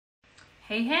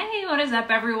Hey, what is up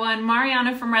everyone?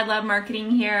 Mariana from Red Lab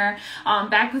Marketing here,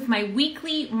 back with my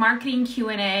weekly marketing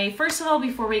Q&A. First of all,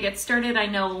 before we get started, I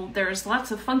know there's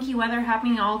lots of funky weather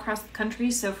happening all across the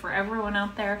country, so for everyone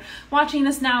out there watching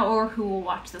this now or who will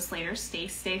watch this later, stay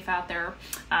safe out there,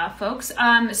 folks.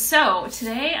 So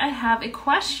today I have a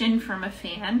question from a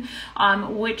fan,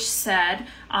 which said,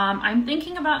 I'm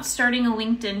thinking about starting a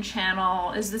LinkedIn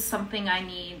channel. Is this something I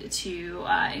need to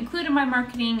include in my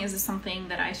marketing? Is this something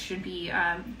that I should be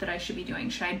doing?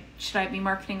 Should I be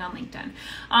marketing on LinkedIn?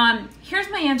 Here's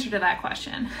my answer to that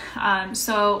question.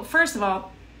 So first of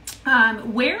all,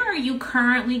 where are you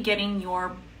currently getting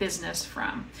your business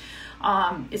from?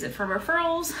 Is it from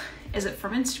referrals? Is it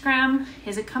from Instagram?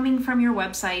 Is it coming from your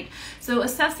website? So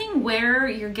assessing where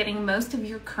you're getting most of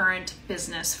your current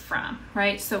business from,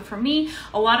 right? So for me,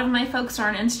 a lot of my folks are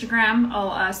on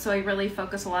Instagram, so I really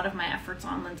focus a lot of my efforts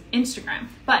on Instagram.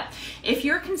 But if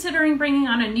you're considering bringing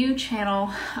on a new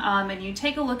channel and you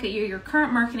take a look at your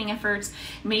current marketing efforts,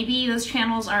 maybe those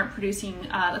channels aren't producing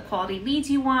the quality leads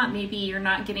you want, maybe you're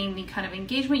not getting the kind of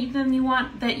engagement then you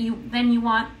want, then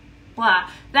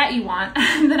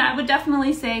I would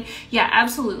definitely say, yeah,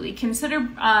 absolutely. Consider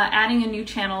adding a new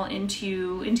channel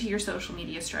into your social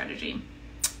media strategy.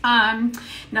 Now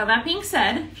that being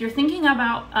said, if you're thinking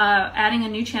about adding a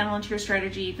new channel into your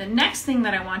strategy, the next thing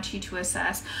that I want you to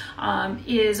assess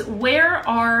is where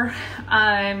are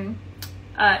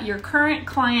your current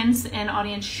clients and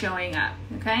audience showing up,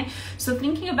 okay? So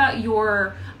thinking about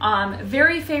your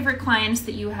very favorite clients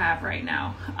that you have right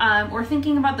now, or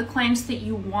thinking about the clients that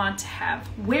you want to have,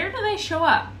 where do they show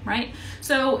up, right?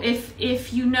 So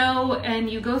if you know and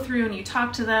you go through and you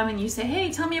talk to them and you say,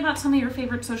 hey, tell me about some of your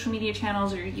favorite social media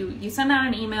channels, or you send out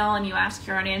an email and you ask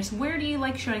your audience, where do you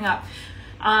like showing up?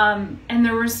 And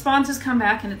the responses come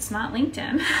back and it's not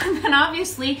LinkedIn, then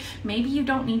obviously maybe you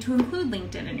don't need to include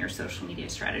LinkedIn in your social media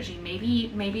strategy.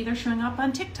 Maybe they're showing up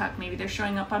on TikTok, maybe they're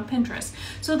showing up on Pinterest.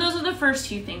 So those are the first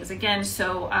few things. Again,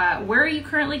 so where are you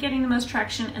currently getting the most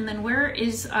traction, and then where are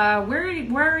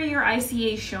your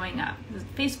ICAs showing up?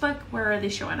 Facebook, where are they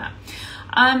showing up?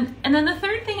 And then the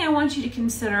third thing I want you to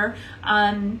consider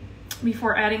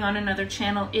before adding on another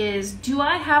channel is, do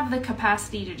I have the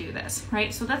capacity to do this,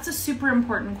 right? So that's a super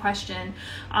important question,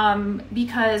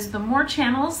 because the more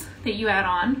channels that you add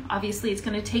on, obviously it's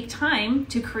going to take time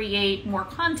to create more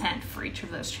content for each of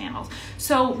those channels.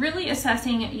 So really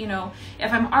assessing,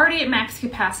 if I'm already at max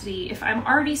capacity, if I'm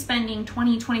already spending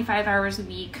 20-25 hours a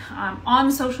week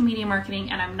on social media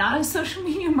marketing and I'm not a social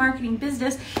media marketing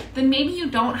business, then maybe you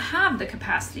don't have the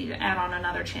capacity to add on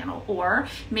another channel, or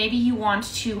maybe you want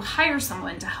to hire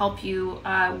someone to help you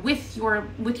with your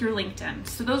LinkedIn.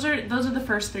 So those are the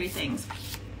first three things.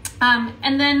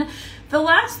 And then the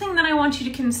last thing that I want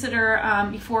you to consider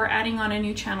before adding on a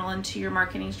new channel into your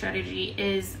marketing strategy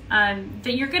is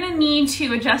that you're going to need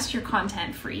to adjust your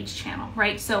content for each channel,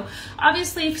 right? So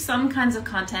obviously some kinds of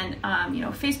content,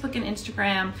 Facebook and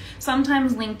Instagram,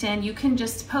 sometimes LinkedIn, you can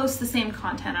just post the same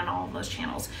content on all of those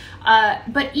channels.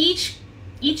 But each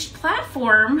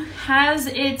platform has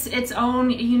its own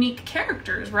unique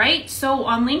characters, right? So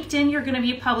on LinkedIn, you're going to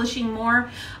be publishing more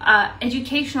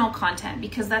educational content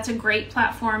because that's a great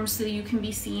platform so you can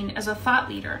be seen as a thought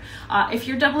leader. If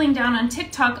you're doubling down on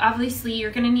TikTok, obviously you're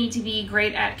going to need to be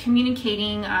great at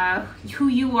communicating who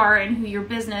you are and who your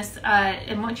business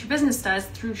and what your business does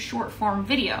through short form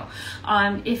video.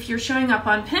 If you're showing up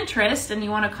on Pinterest and you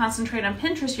want to concentrate on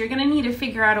Pinterest, you're going to need to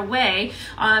figure out a way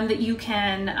that you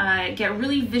can get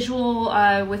really visual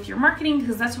with your marketing,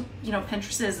 because that's what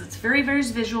Pinterest is. It's very, very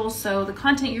visual, so the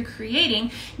content you're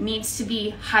creating needs to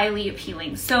be highly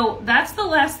appealing. So that's the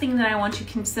last thing that I want you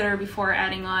to consider before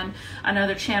adding on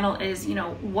another channel is,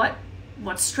 what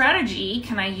strategy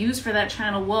can I use for that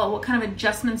channel? What kind of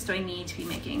adjustments do I need to be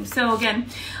making? So again,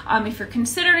 if you're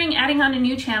considering adding on a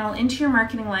new channel into your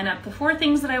marketing lineup, the four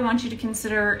things that I want you to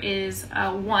consider is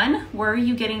one, where are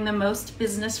you getting the most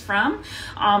business from?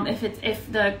 If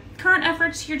the current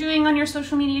efforts you're doing on your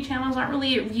social media channels aren't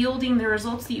really yielding the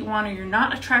results that you want, or you're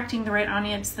not attracting the right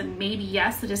audience, then maybe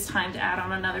yes, it is time to add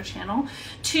on another channel.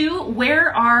 Two,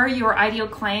 where are your ideal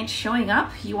clients showing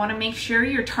up? You want to make sure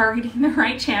you're targeting the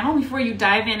right channel before you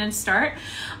dive in and start.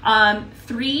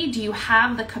 Three, do you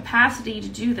have the capacity to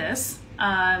do this?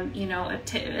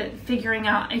 Figuring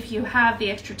out if you have the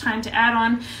extra time to add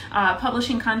on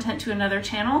publishing content to another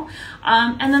channel.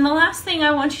 And then the last thing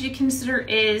I want you to consider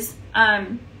is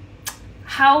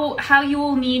how you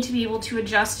will need to be able to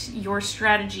adjust your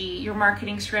strategy, your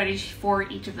marketing strategy for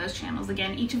each of those channels.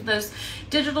 Again, each of those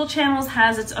digital channels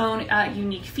has its own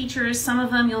unique features. Some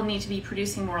of them you'll need to be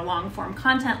producing more long form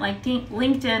content like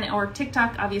LinkedIn, or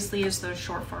TikTok obviously is those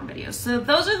short form videos. So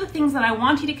those are the things that I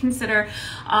want you to consider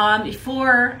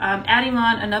before adding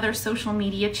on another social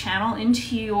media channel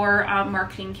into your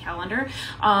marketing calendar.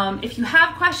 If you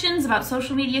have questions about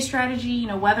social media strategy,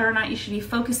 whether or not you should be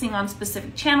focusing on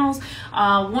specific channels,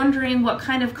 wondering what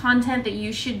kind of content that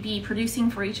you should be producing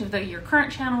for each of your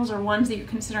current channels or ones that you're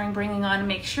considering bringing on,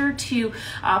 make sure to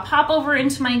pop over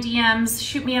into my DMs,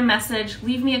 shoot me a message,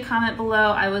 leave me a comment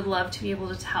below. I would love to be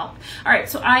able to help. All right,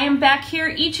 so I am back here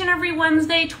each and every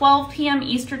Wednesday, 12 p.m.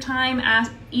 Eastern time,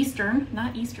 Eastern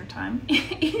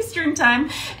time,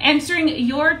 answering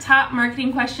your top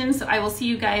marketing questions. So I will see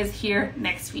you guys here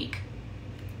next week.